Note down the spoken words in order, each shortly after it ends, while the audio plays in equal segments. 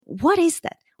What is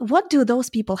that? What do those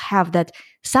people have that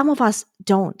some of us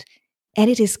don't? And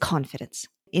it is confidence.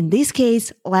 In this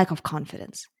case, lack of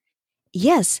confidence.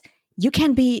 Yes, you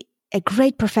can be a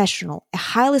great professional, a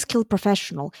highly skilled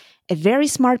professional, a very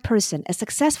smart person, a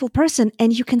successful person,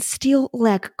 and you can still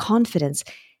lack confidence.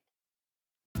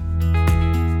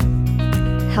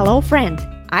 Hello, friend.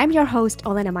 I'm your host,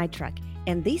 Olena Maitrak,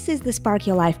 and this is the Spark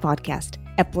Your Life podcast,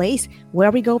 a place where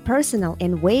we go personal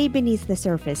and way beneath the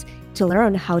surface to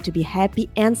learn how to be happy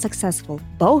and successful,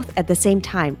 both at the same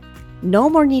time. No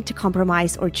more need to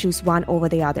compromise or choose one over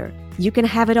the other. You can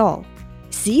have it all.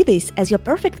 See this as your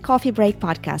perfect coffee break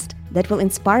podcast that will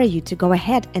inspire you to go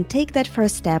ahead and take that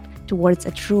first step towards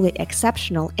a truly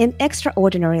exceptional and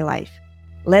extraordinary life.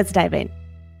 Let's dive in.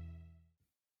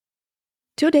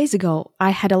 2 days ago,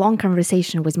 I had a long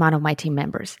conversation with one of my team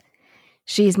members.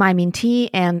 She is my mentee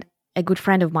and a good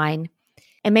friend of mine,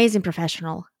 amazing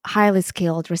professional, highly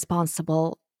skilled,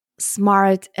 responsible,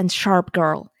 smart, and sharp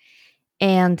girl.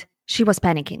 And she was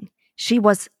panicking. She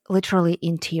was literally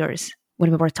in tears when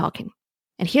we were talking.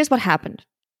 And here's what happened.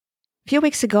 A few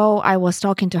weeks ago, I was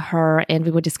talking to her and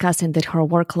we were discussing that her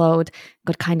workload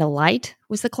got kind of light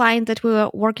with the client that we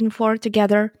were working for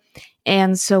together.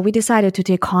 And so we decided to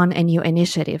take on a new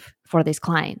initiative for this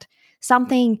client.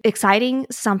 Something exciting,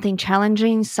 something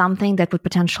challenging, something that would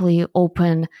potentially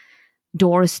open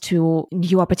doors to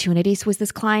new opportunities with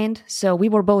this client. So we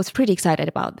were both pretty excited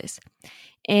about this.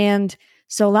 And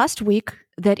so last week,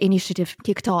 that initiative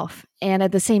kicked off. And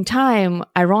at the same time,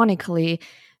 ironically,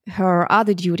 her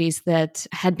other duties that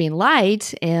had been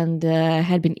light and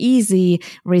had been easy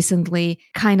recently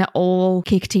kind of all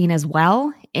kicked in as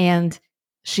well. And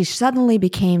she suddenly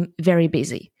became very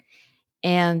busy.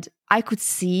 And I could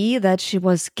see that she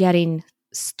was getting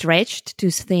stretched too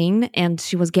thin and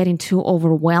she was getting too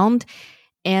overwhelmed.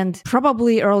 And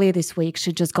probably earlier this week,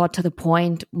 she just got to the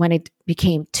point when it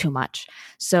became too much.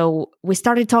 So we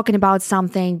started talking about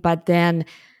something, but then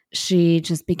she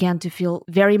just began to feel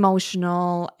very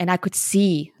emotional. And I could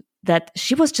see that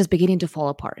she was just beginning to fall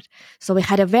apart. So we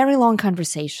had a very long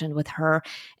conversation with her,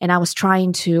 and I was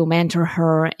trying to mentor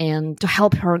her and to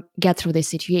help her get through this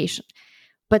situation.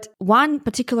 But one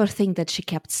particular thing that she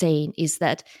kept saying is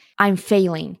that I'm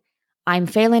failing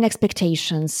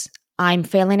expectations. I'm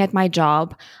failing at my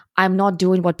job. I'm not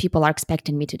doing what people are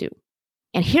expecting me to do.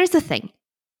 And here's the thing.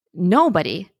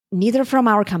 Nobody, neither from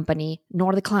our company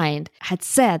nor the client, had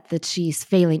said that she's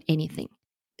failing anything.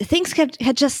 Things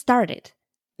had just started.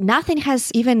 Nothing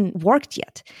has even worked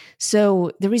yet.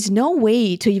 So there is no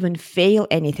way to even fail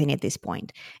anything at this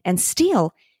point. And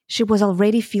still, she was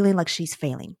already feeling like she's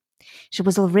failing. She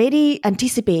was already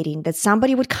anticipating that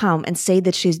somebody would come and say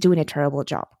that she's doing a terrible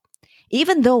job.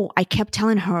 Even though I kept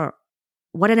telling her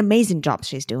what an amazing job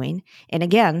she's doing. And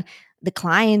again, the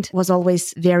client was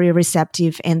always very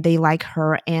receptive and they like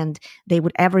her and they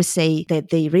would ever say that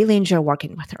they really enjoy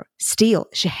working with her. Still,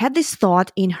 she had this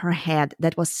thought in her head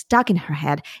that was stuck in her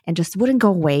head and just wouldn't go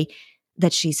away,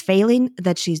 that she's failing,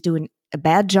 that she's doing a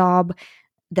bad job,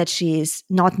 that she's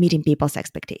not meeting people's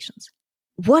expectations.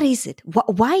 What is it?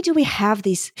 Why do we have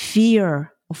this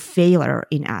fear of failure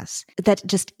in us that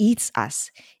just eats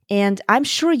us? And I'm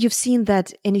sure you've seen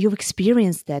that and you've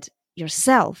experienced that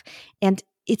yourself. And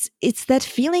it's that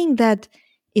feeling that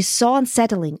is so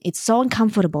unsettling. It's so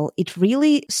uncomfortable. It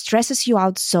really stresses you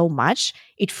out so much.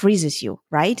 It freezes you,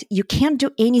 right? You can't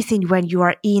do anything when you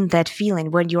are in that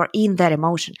feeling, when you are in that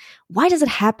emotion. Why does it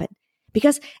happen?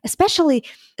 Because especially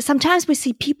sometimes we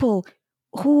see people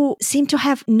who seem to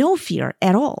have no fear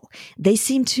at all. They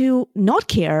seem to not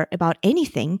care about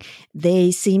anything.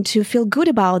 They seem to feel good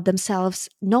about themselves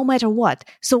no matter what.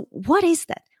 So what is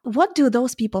that? What do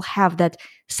those people have that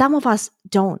some of us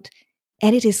don't?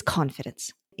 And it is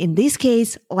confidence. In this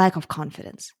case, lack of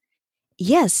confidence.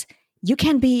 Yes, you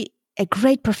can be a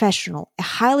great professional, a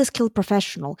highly skilled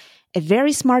professional, a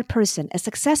very smart person, a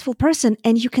successful person,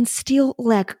 and you can still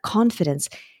lack confidence,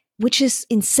 which is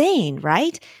insane,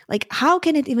 right? Like, how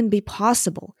can it even be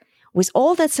possible? With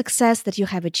all that success that you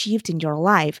have achieved in your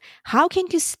life, how can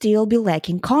you still be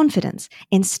lacking confidence?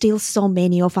 And still so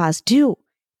many of us do.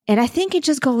 And I think it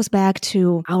just goes back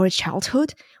to our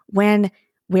childhood when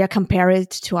we are compared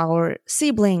to our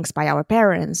siblings by our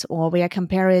parents, or we are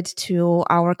compared to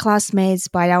our classmates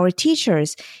by our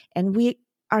teachers. And we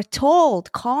are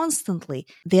told constantly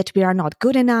that we are not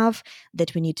good enough,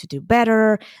 that we need to do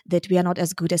better, that we are not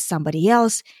as good as somebody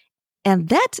else. And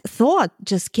that thought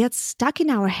just gets stuck in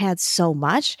our heads so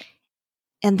much.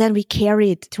 And then we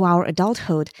carry it to our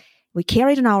adulthood. We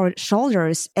carry it on our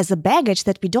shoulders as a baggage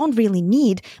that we don't really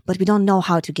need, but we don't know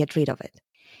how to get rid of it.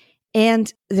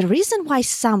 And the reason why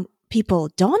some people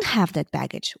don't have that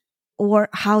baggage, or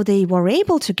how they were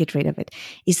able to get rid of it,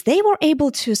 is they were able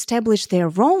to establish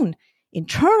their own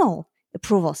internal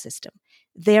approval system,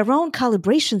 their own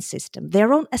calibration system,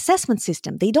 their own assessment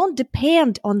system. They don't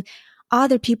depend on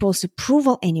other people's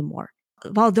approval anymore.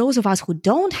 While those of us who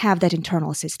don't have that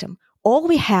internal system, all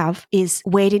we have is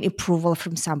waiting approval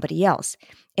from somebody else.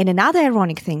 And another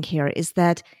ironic thing here is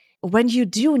that when you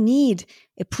do need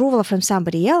approval from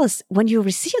somebody else, when you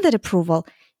receive that approval,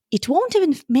 it won't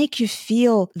even make you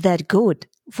feel that good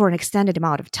for an extended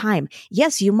amount of time.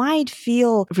 Yes, you might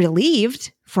feel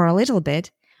relieved for a little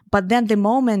bit, but then the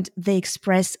moment they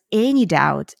express any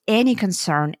doubt, any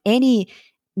concern, any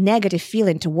negative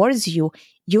feeling towards you,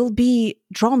 you'll be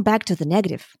drawn back to the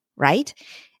negative, right?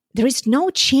 There is no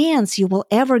chance you will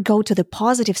ever go to the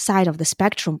positive side of the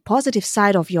spectrum, positive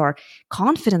side of your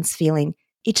confidence feeling.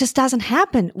 It just doesn't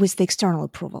happen with the external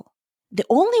approval. The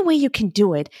only way you can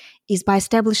do it is by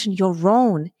establishing your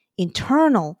own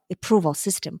internal approval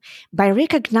system, by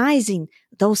recognizing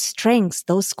those strengths,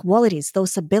 those qualities,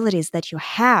 those abilities that you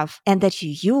have and that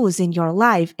you use in your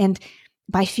life, and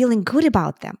by feeling good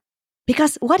about them.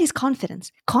 Because what is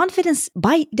confidence? Confidence,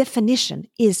 by definition,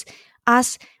 is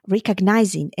us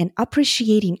recognizing and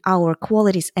appreciating our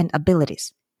qualities and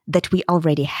abilities that we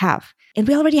already have. And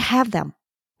we already have them.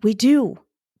 We do.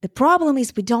 The problem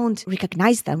is we don't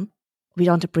recognize them. We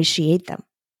don't appreciate them.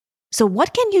 So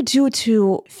what can you do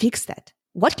to fix that?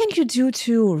 What can you do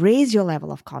to raise your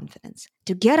level of confidence,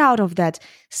 to get out of that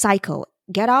cycle,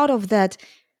 get out of that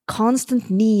constant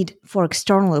need for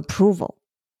external approval?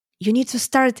 You need to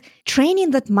start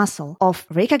training that muscle of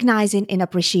recognizing and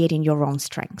appreciating your own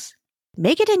strengths.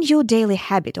 Make it a new daily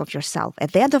habit of yourself.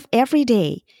 At the end of every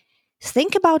day,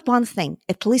 think about one thing,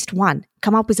 at least one.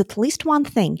 Come up with at least one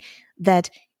thing that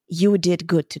you did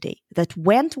good today, that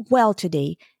went well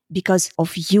today because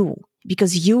of you,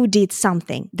 because you did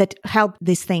something that helped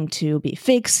this thing to be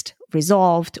fixed,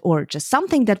 resolved, or just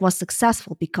something that was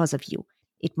successful because of you.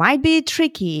 It might be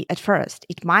tricky at first.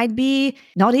 It might be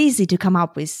not easy to come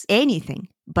up with anything,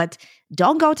 but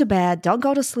don't go to bed, don't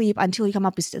go to sleep until you come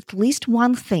up with at least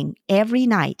one thing every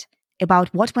night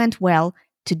about what went well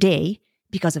today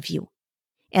because of you.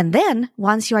 And then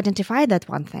once you identify that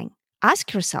one thing,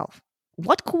 ask yourself,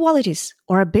 what qualities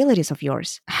or abilities of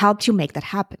yours helped you make that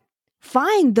happen?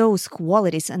 Find those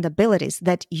qualities and abilities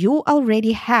that you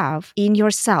already have in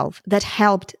yourself that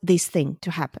helped this thing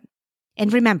to happen.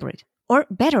 And remember it. Or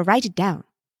better, write it down.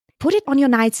 Put it on your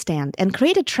nightstand and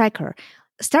create a tracker.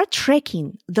 Start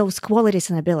tracking those qualities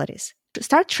and abilities.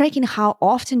 Start tracking how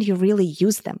often you really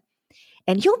use them.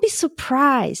 And you'll be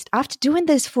surprised. After doing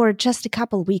this for just a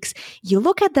couple weeks, you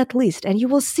look at that list and you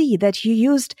will see that you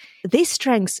used these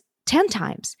strengths 10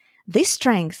 times, this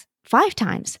strength 5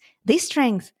 times, this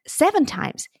strength 7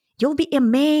 times. You'll be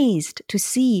amazed to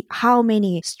see how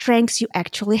many strengths you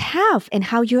actually have and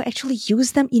how you actually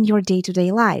use them in your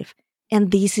day-to-day life. And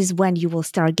this is when you will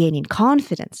start gaining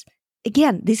confidence.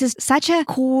 Again, this is such a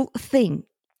cool thing.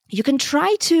 You can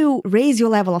try to raise your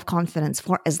level of confidence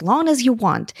for as long as you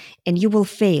want, and you will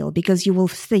fail because you will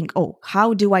think, oh,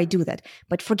 how do I do that?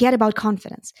 But forget about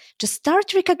confidence. Just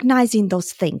start recognizing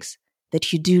those things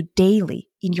that you do daily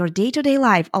in your day-to-day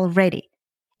life already,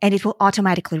 and it will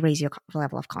automatically raise your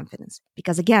level of confidence.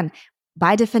 Because again,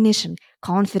 by definition,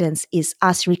 confidence is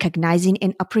us recognizing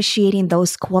and appreciating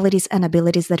those qualities and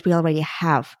abilities that we already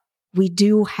have. We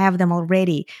do have them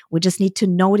already. We just need to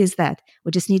notice that.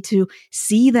 We just need to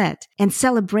see that and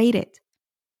celebrate it.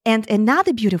 And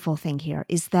another beautiful thing here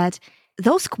is that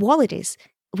those qualities,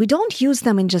 we don't use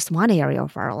them in just one area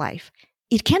of our life.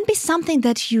 It can be something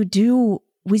that you do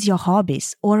with your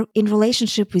hobbies or in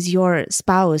relationship with your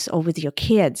spouse or with your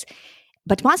kids.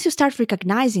 But once you start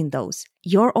recognizing those,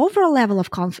 your overall level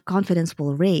of confidence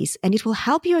will raise, and it will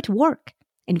help you at work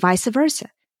and vice versa.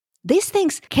 These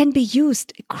things can be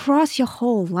used across your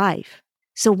whole life.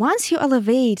 So once you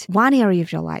elevate one area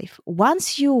of your life,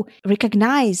 once you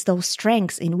recognize those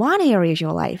strengths in one area of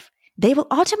your life, they will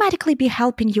automatically be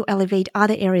helping you elevate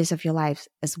other areas of your life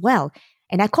as well.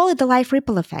 And I call it the life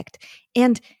ripple effect.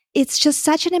 And it's just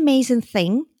such an amazing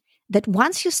thing that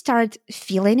once you start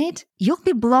feeling it, you'll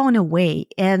be blown away.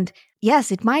 And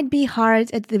yes, it might be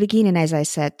hard at the beginning, as I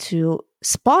said, to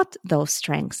spot those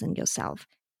strengths in yourself.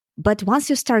 But once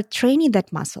you start training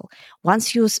that muscle,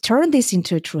 once you turn this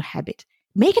into a true habit,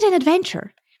 make it an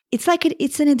adventure. It's like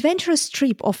it's an adventurous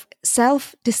trip of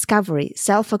self-discovery,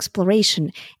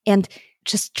 self-exploration, and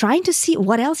just trying to see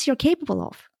what else you're capable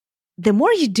of. The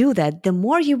more you do that, the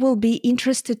more you will be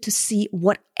interested to see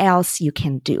what else you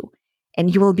can do.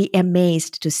 And you will be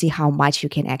amazed to see how much you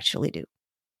can actually do.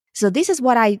 So this is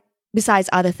what besides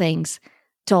other things,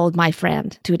 told my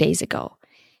friend 2 days ago.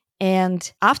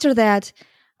 And after that,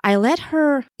 I let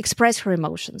her express her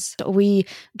emotions. We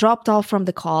dropped off from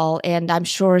the call, and I'm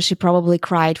sure she probably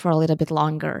cried for a little bit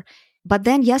longer. But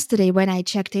then yesterday, when I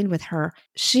checked in with her,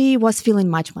 she was feeling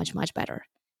much, much, much better.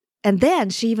 And then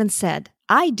she even said,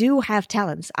 I do have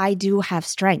talents. I do have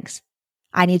strengths.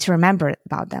 I need to remember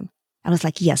about them. I was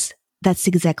like, yes, that's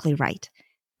exactly right.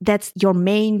 That's your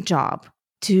main job,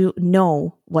 to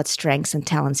know what strengths and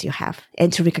talents you have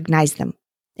and to recognize them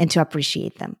and to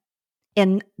appreciate them.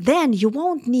 And then you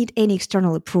won't need any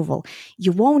external approval.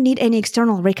 You won't need any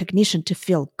external recognition to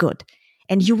feel good.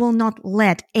 And you will not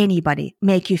let anybody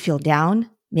make you feel down,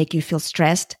 make you feel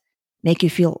stressed, make you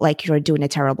feel like you're doing a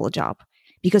terrible job.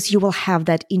 Because you will have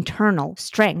that internal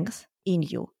strength in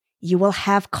you. You will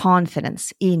have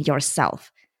confidence in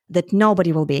yourself that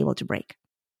nobody will be able to break.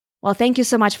 Well, thank you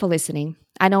so much for listening.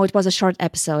 I know it was a short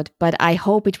episode, but I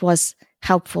hope it was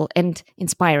helpful and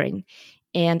inspiring.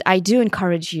 And I do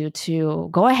encourage you to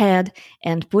go ahead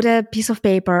and put a piece of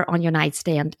paper on your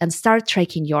nightstand and start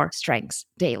tracking your strengths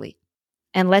daily.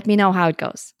 And let me know how it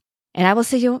goes. And I will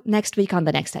see you next week on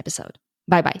the next episode.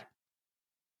 Bye-bye.